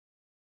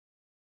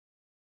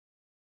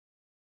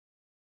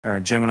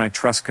Gemini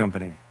Trust Co.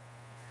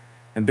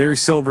 And Barry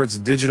Silbert's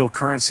digital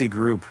currency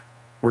group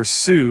were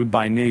sued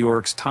by New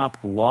York's top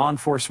law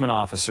enforcement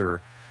officer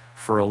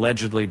for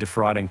allegedly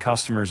defrauding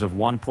customers of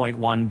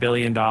 $1.1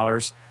 billion,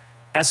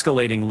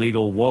 escalating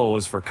legal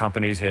woes for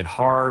companies hit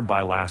hard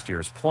by last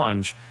year's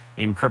plunge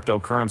in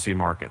cryptocurrency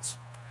markets.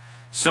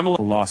 Similar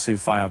lawsuit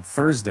filed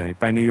Thursday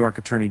by New York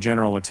Attorney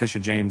General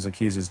Letitia James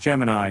accuses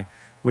Gemini,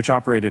 which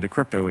operated a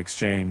crypto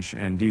exchange,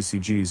 and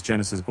DCG's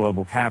Genesis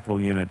Global Capital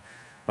unit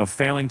of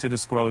failing to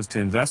disclose to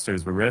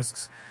investors the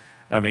risks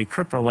of a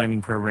crypto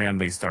lending program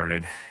they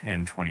started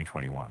in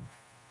 2021.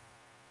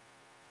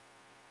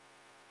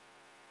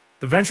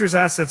 The venture's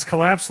assets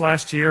collapsed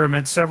last year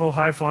amid several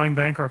high-flying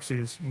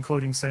bankruptcies,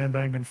 including Sam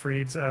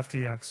Bankman-Fried's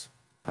FTX.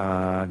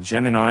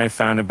 Gemini,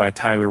 founded by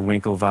Tyler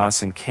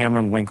Winklevoss and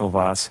Cameron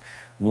Winklevoss,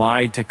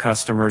 lied to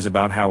customers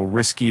about how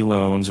risky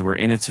loans were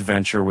in its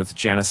venture with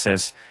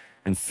Genesis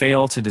and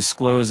failed to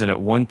disclose that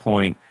at one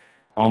point,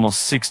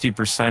 almost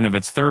 60% of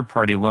its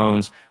third-party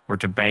loans were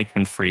to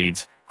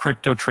Bankman-Fried's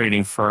crypto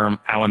trading firm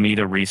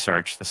Alameda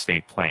Research, the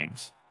state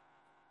claims.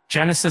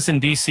 Genesis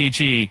and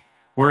DCG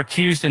were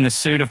accused in the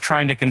suit of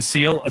trying to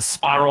conceal a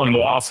spiraling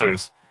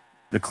losses.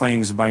 The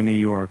claims by New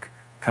York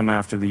come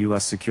after the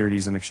U.S.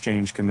 Securities and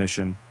Exchange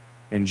Commission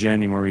in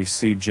January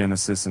sued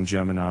Genesis and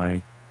Gemini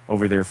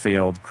over their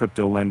failed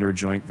crypto lender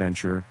joint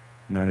venture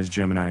known as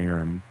Gemini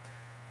Trust.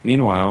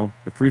 Meanwhile,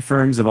 the three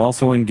firms have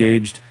also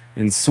engaged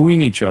in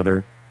suing each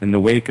other in the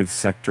wake of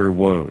sector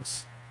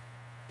woes.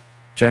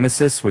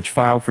 Genesis, which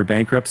filed for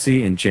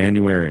bankruptcy in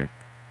January,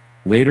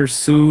 later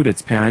sued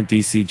its parent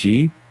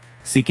DCG,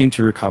 seeking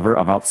to recover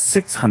about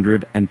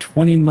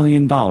 $620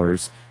 million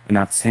in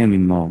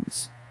outstanding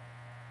loans.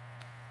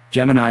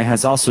 Gemini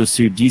has also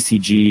sued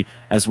DCG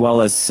as well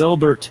as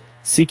Silbert,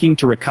 seeking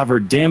to recover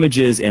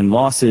damages and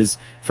losses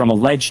from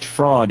alleged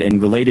fraud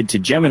and related to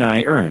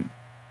Gemini Trust.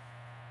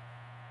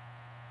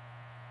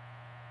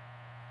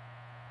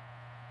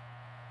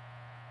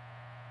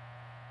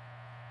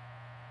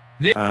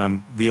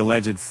 The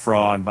alleged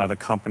fraud by the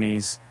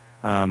companies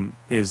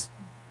is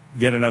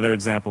yet another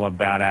example of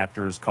bad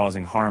actors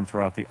causing harm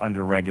throughout the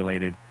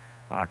underregulated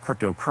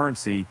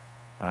cryptocurrency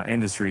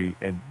industry.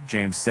 And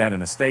James said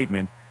in a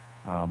statement,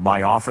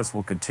 my office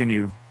will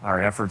continue our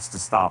efforts to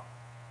stop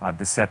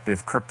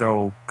deceptive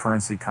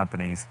cryptocurrency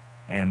companies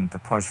and to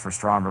push for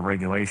stronger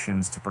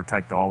regulations to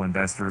protect all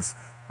investors,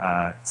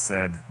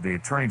 said the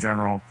Attorney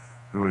General,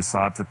 who has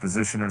sought to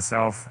position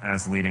herself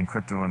as leading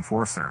crypto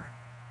enforcer.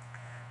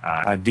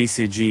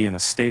 DCG, in a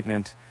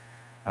statement,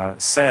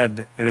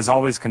 said it has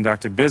always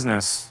conducted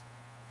business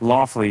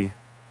lawfully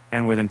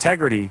and with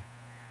integrity,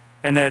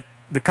 and that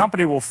the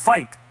company will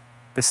fight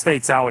the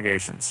state's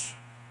allegations.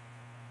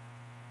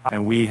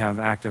 And we have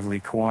actively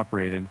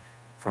cooperated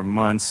for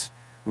months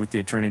with the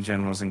Attorney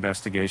General's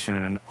investigation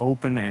in an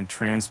open and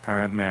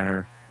transparent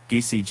manner,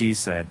 DCG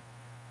said.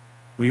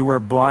 We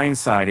were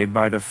blindsided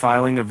by the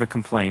filing of the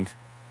complaint,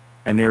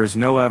 and there is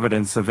no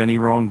evidence of any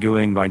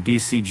wrongdoing by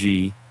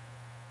DCG,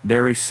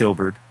 Barry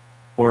Silbert,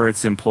 or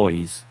its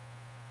employees.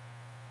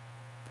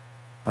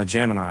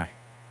 Gemini,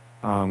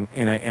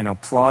 and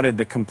applauded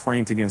the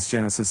complaint against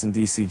Genesis and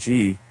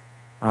DCG,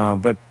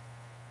 but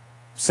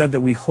said that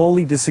we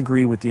wholly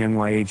disagree with the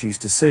NYAG's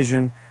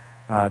decision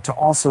to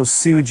also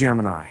sue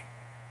Gemini,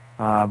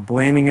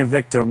 blaming a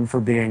victim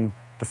for being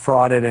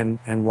defrauded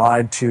and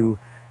lied to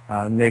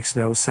makes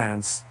no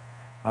sense.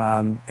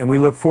 And we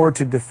look forward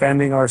to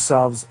defending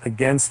ourselves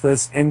against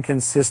this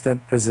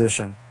inconsistent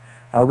position.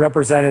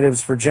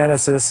 Representatives for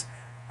Genesis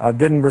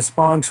didn't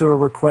respond to a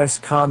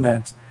request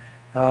comment.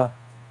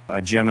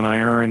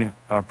 Gemini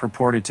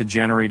purported to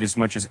generate as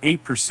much as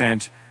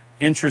 8%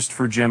 interest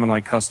for Gemini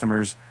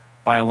customers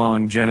by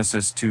allowing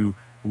Genesis to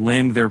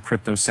lend their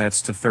crypto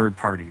sets to third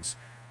parties.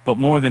 But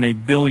more than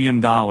 $1 billion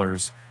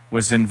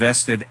was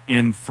invested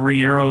in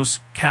Three Arrows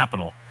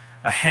Capital,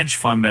 a hedge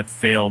fund that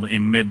failed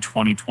in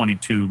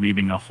mid-2022,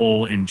 leaving a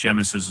hole in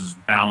Genesis's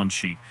balance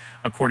sheet,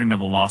 according to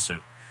the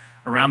lawsuit.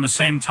 Around the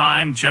same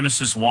time,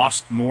 Genesis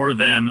lost more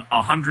than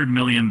 $100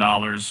 million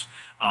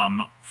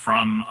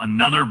from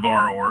another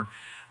borrower,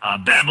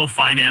 Babel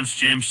Finance,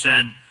 James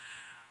said.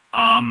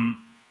 In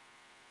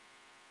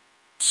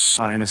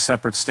a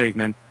separate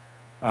statement,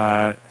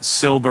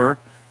 Silbert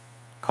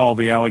called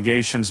the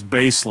allegations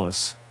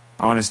baseless.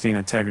 Honesty and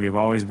integrity have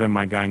always been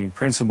my guiding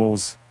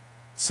principles.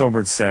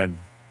 Silbert said,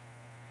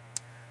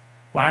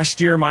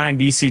 last year, my and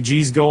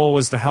DCG's goal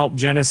was to help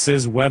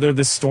Genesis weather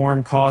the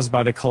storm caused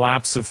by the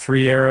collapse of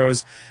Three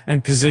Arrows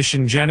and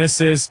position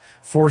Genesis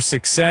for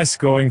success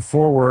going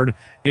forward.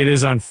 It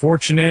is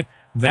unfortunate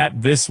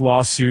that this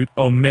lawsuit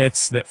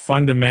omits that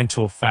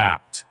fundamental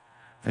fact.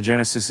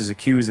 Genesis is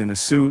accused in the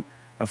suit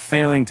of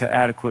failing to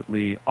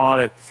adequately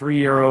audit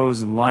Three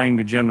Arrows and lying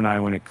to Gemini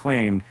when it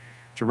claimed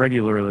to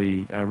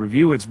regularly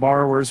review its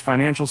borrowers'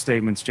 financial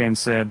statements, James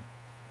said.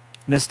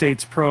 The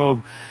state's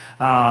probe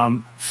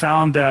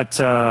found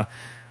that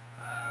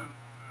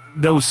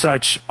no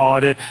such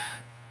audit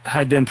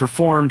had been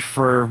performed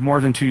for more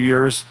than 2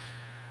 years.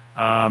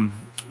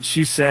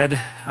 She said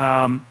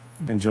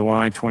In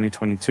July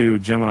 2022,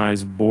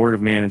 Gemini's board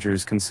of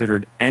managers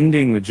considered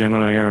ending the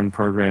Gemini Earn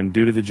program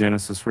due to the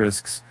Genesis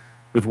risks,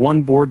 with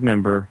one board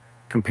member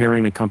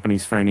comparing the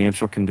company's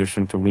financial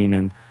condition to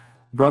Lehman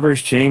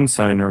Brothers. James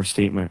signed our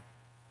statement.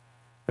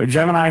 But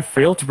Gemini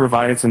failed to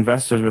provide its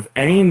investors with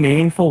any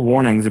meaningful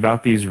warnings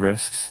about these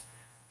risks,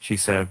 she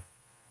said.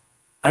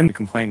 And the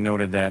complaint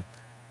noted that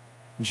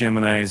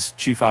Gemini's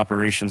chief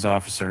operations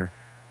officer,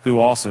 who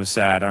also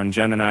sat on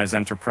Gemini's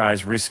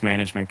enterprise risk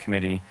management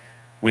committee,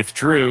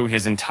 withdrew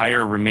his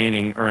entire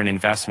remaining earn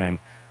investment,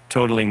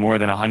 totaling more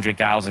than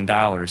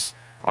 $100,000,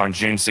 on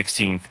June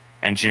 16th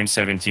and June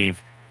 17th,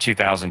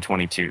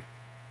 2022.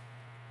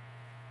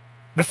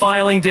 The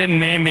filing didn't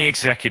name the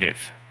executive.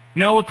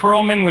 Noah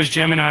Perlman was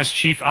Gemini's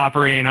chief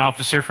operating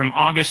officer from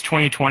August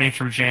 2020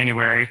 through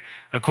January.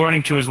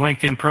 According to his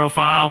LinkedIn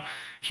profile,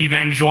 he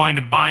then joined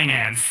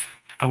Binance,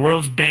 the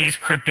world's biggest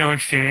crypto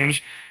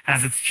exchange,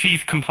 as its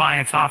chief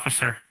compliance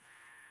officer.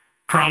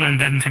 Perlman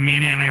didn't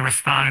immediately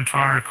respond to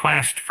our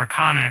request for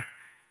comment.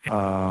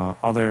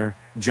 Other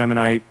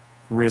Gemini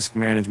risk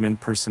management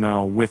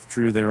personnel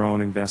withdrew their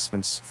own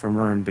investments from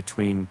Earn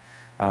between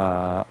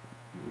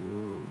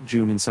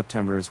June and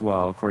September as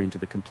well, according to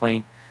the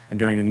complaint. And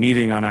during a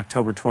meeting on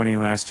October 20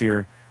 last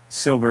year,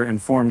 Silbert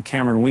informed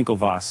Cameron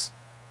Winklevoss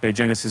that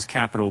Genesis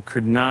Capital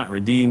could not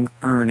redeem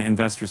Earn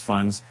investors'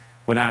 funds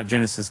without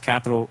Genesis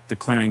Capital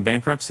declaring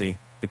bankruptcy.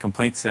 The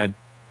complaint said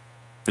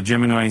the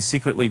Gemini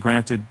secretly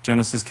granted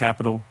Genesis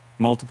Capital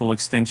multiple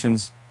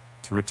extensions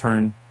to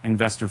return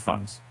investor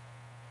funds.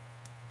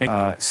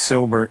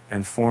 Silbert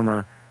and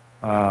former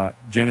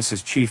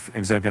Genesis chief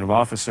executive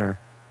officer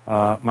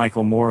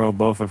Michael Morrow,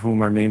 both of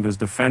whom are named as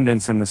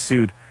defendants in the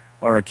suit,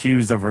 are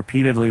accused of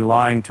repeatedly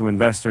lying to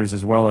investors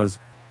as well as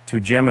to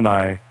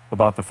Gemini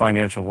about the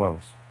financial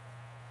woes.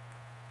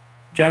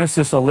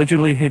 Genesis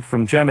allegedly hid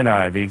from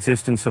Gemini the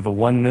existence of a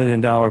 $1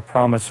 million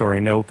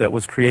promissory note that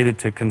was created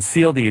to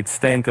conceal the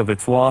extent of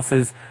its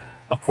losses,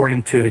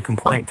 according to the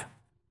complaint.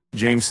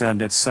 James said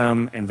that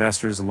some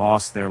investors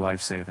lost their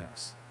life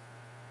savings.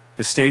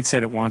 The state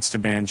said it wants to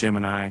ban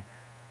Gemini,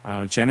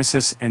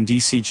 Genesis, and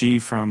DCG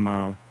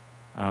from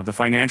the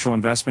financial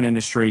investment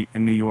industry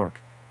in New York.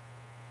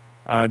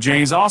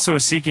 James also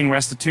is seeking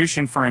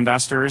restitution for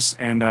investors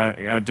and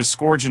a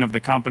disgorging of the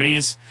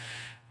companies.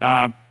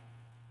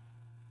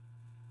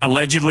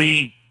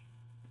 Allegedly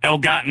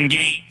ill-gotten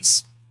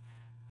gains.